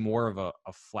we see more of a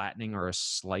flattening or a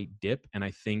slight dip. And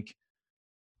I think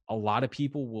a lot of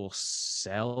people will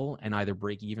sell and either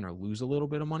break even or lose a little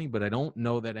bit of money, but I don't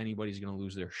know that anybody's going to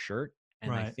lose their shirt.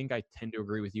 And I think I tend to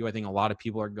agree with you. I think a lot of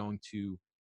people are going to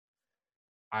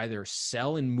either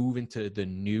sell and move into the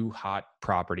new hot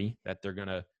property that they're going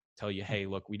to tell you, hey,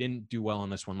 look, we didn't do well on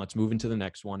this one. Let's move into the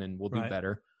next one and we'll do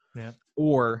better.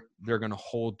 Or they're going to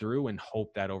hold through and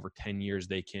hope that over 10 years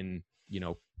they can,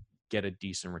 get a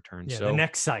decent return. So the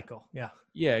next cycle.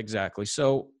 Yeah, exactly.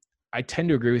 So I tend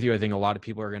to agree with you. I think a lot of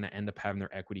people are going to end up having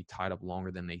their equity tied up longer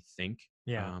than they think.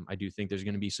 I do think there's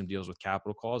going to be some deals with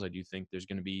capital calls. I do think there's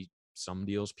going to be some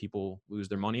deals people lose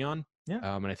their money on.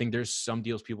 And I think there's some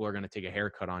deals people are going to take a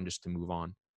haircut on just to move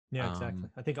on. Exactly.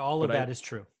 I think all of that is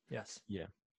true. Yes.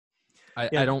 I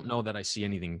don't know that I see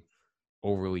anything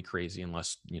overly crazy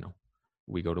unless,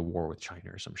 we go to war with China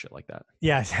or some shit like that.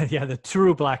 The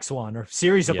true black swan or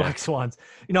series of black swans.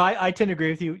 I tend to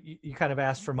agree with you. You kind of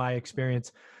asked for my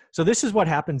experience. So this is what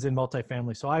happens in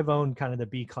multifamily. So I've owned kind of the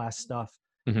B class stuff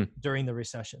during the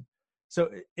recession. So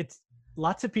it's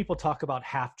lots of people talk about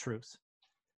half truths.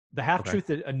 The half truth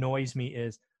that annoys me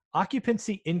is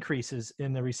occupancy increases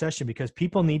in the recession because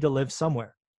people need to live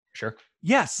somewhere. Sure.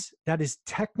 Yes, that is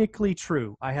technically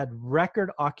true. I had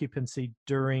record occupancy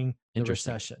during the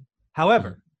recession.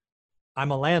 However,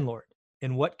 I'm a landlord,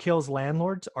 and what kills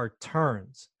landlords are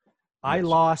turns. I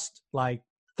lost like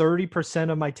 30%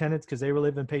 of my tenants because they were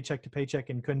living paycheck to paycheck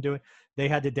and couldn't do it. They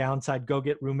had to downside, go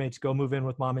get roommates, go move in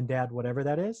with mom and dad, whatever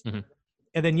that is.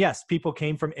 And then, yes, people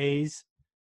came from A's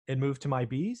and moved to my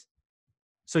B's.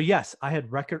 So yes, I had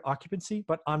record occupancy,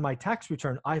 but on my tax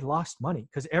return, I lost money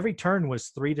because every turn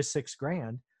was $3 to $6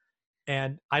 grand.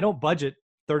 And I don't budget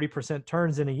 30%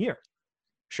 turns in a year.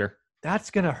 Sure.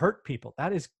 That's going to hurt people.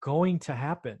 That is going to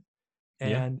happen.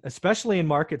 And especially in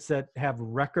markets that have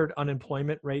record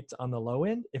unemployment rates on the low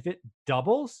end, if it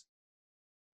doubles,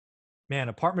 man,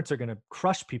 apartments are going to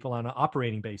crush people on an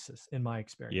operating basis, in my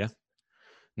experience.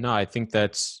 No, I think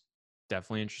that's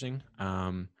definitely interesting.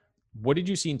 What did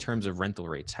you see in terms of rental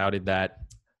rates? How did that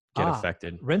get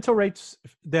affected? Rental rates,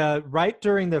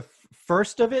 during the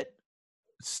first of it,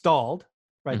 stalled,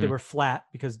 right? They were flat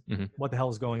because what the hell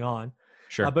is going on?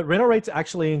 Sure. But rental rates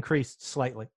actually increased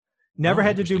slightly. Never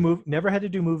had to do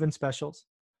move-in specials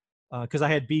because I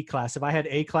had B class. If I had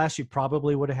A class, you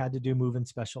probably would have had to do move-in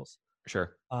specials.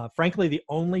 Sure. Frankly, the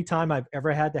only time I've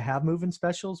ever had to have move-in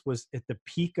specials was at the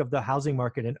peak of the housing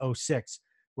market in 2006,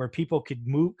 where people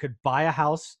could buy a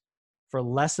house for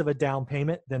less of a down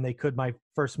payment than they could my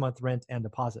first month rent and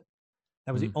deposit.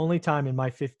 That was the only time in my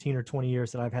 15 or 20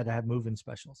 years that I've had to have move-in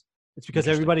specials. It's because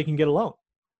Interesting. everybody can get a loan.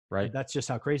 Right. That's just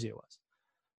how crazy it was.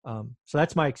 So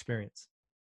that's my experience.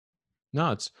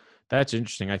 No, that's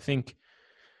interesting. I think,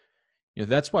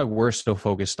 that's why we're so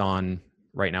focused on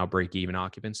right now break-even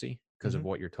occupancy, because of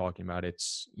what you're talking about.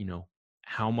 It's,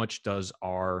 how much does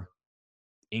our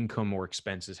income or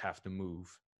expenses have to move,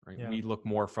 right? Yeah. We look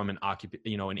more from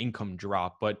an income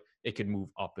drop, but it could move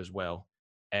up as well.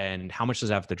 And how much does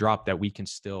it have to drop that we can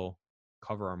still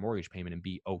cover our mortgage payment and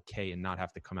be okay and not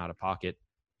have to come out of pocket?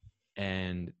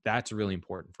 And that's really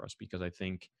important for us, because I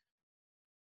think,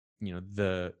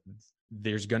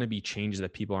 there's going to be changes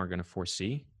that people aren't going to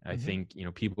foresee. I think,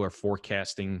 people are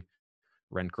forecasting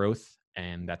rent growth,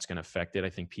 and that's going to affect it. I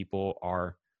think people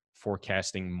are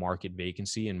forecasting market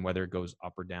vacancy, and whether it goes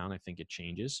up or down, I think it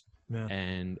changes. Yeah.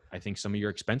 And I think some of your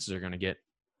expenses are going to get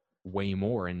way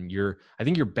more. And I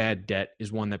think your bad debt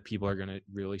is one that people are going to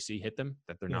really see hit them,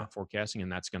 that they're not forecasting.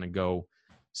 And that's going to go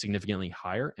significantly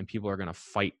higher, and people are going to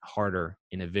fight harder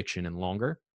in eviction and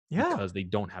longer because they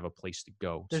don't have a place to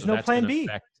go. There's no plan B.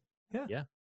 Yeah.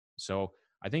 So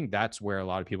I think that's where a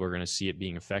lot of people are going to see it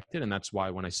being affected. And that's why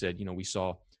when I said, we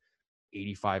saw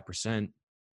 85%,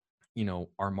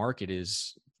 our market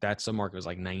some market was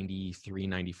like 93,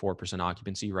 94%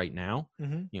 occupancy right now,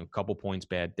 a couple points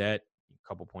bad debt, a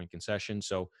couple point concession.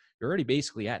 So you're already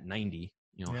basically at 90,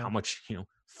 how much,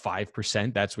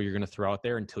 5%, that's what you're going to throw out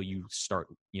there until you start,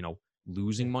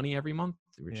 losing money every month.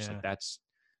 We're just like, that's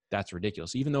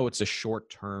ridiculous. Even though it's a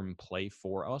short-term play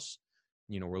for us,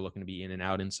 we're looking to be in and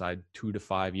out inside 2 to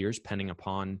 5 years, depending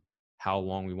upon how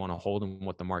long we want to hold and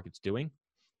what the market's doing.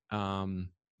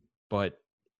 But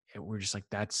we're just like,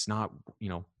 that's not,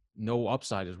 no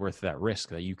upside is worth that risk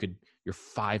that you're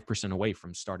 5% away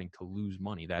from starting to lose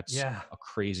money. That's a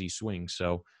crazy swing.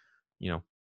 So,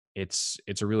 it's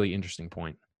a really interesting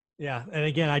point. Yeah. And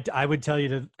again, I would tell you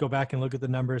to go back and look at the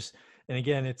numbers. And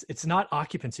again, it's not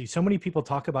occupancy. So many people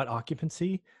talk about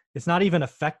occupancy. It's not even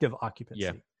effective occupancy.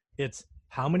 Yeah. It's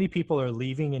how many people are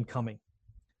leaving and coming,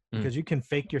 because you can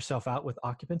fake yourself out with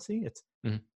occupancy. It's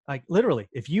like literally,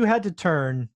 if you had to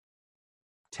turn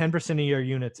 10% of your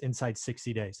units inside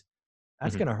 60 days,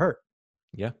 that's going to hurt.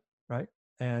 Yeah. Right.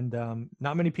 And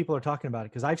not many people are talking about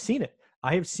it, because I've seen it.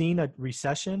 I have seen a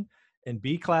recession in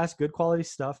B class, good quality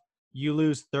stuff. You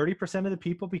lose 30% of the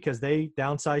people because they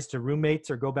downsize to roommates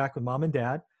or go back with mom and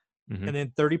dad. And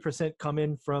then 30% come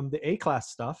in from the A class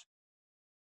stuff.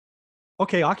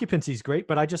 Okay, occupancy is great,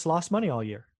 but I just lost money all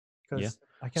year because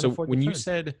I can't afford the when you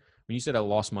said I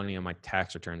lost money on my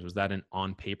tax returns, was that an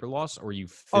on paper loss, or you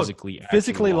physically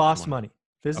lost money?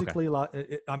 Physically lost.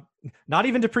 I'm not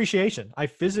even depreciation. I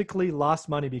physically lost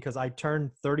money because I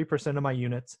turned 30% of my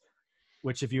units,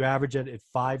 which if you average it at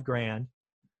 $5,000,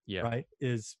 right,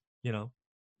 is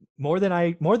more than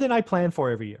I plan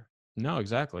for every year. No,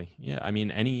 exactly. Yeah, I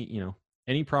mean,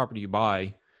 any property you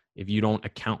buy, if you don't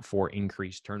account for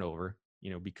increased turnover,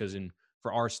 because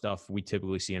for our stuff, we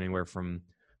typically see anywhere from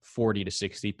 40 to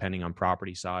 60, depending on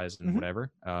property size and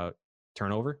whatever,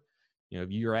 turnover.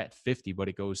 If you're at 50, but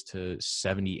it goes to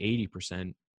 70,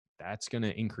 80%, that's going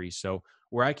to increase. So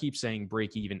where I keep saying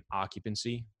break even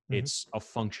occupancy, it's a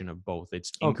function of both.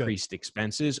 It's increased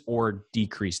expenses or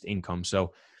decreased income.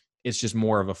 So it's just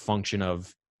more of a function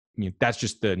of, that's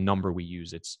just the number we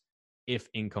use. It's if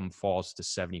income falls to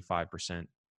 75%,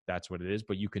 that's what it is.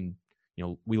 But you can,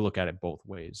 we look at it both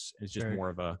ways. It's just more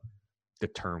of the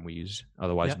term we use.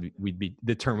 Otherwise,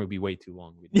 the term would be way too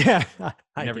long. We'd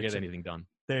never get anything done.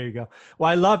 There you go. Well,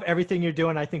 I love everything you're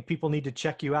doing. I think people need to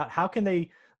check you out. How can they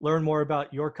learn more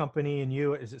about your company and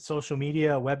you? Is it social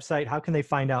media, a website? How can they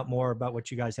find out more about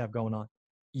what you guys have going on?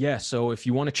 Yeah. So if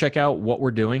you want to check out what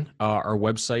we're doing, our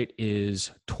website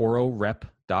is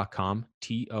tororep.com,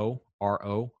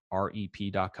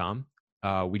 TOROREP.com.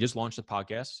 We just launched a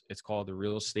podcast. It's called The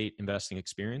Real Estate Investing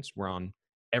Experience. We're on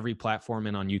every platform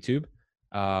and on YouTube.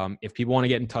 If people want to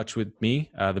get in touch with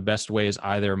me, the best way is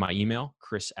either my email,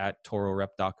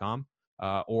 chris@tororep.com,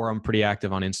 or I'm pretty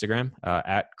active on Instagram,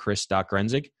 at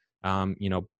chris.grenzig.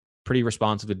 Pretty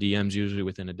responsive to DMs usually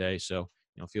within a day. So,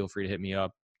 feel free to hit me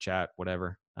up, chat,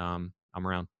 whatever. I'm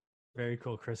around. Very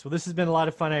cool, Chris. Well, this has been a lot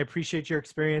of fun. I appreciate your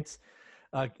experience.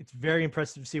 It's very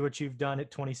impressive to see what you've done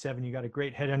at 27. You got a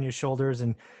great head on your shoulders,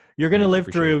 and you're going to live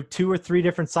through 2 or 3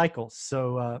 different cycles.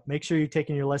 So make sure you're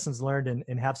taking your lessons learned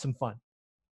and have some fun.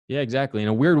 Yeah, exactly. In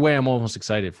a weird way, I'm almost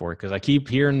excited for it because I keep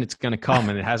hearing it's going to come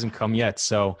and it hasn't come yet.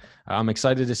 So I'm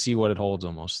excited to see what it holds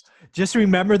almost. Just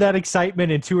remember that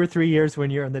excitement in 2 or 3 years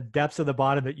when you're in the depths of the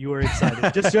bottom that you were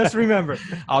excited. just remember.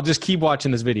 I'll just keep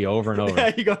watching this video over and over.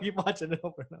 Yeah, you go keep watching it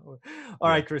over and over. All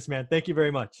right, Chris, man. Thank you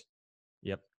very much.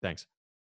 Yep. Thanks.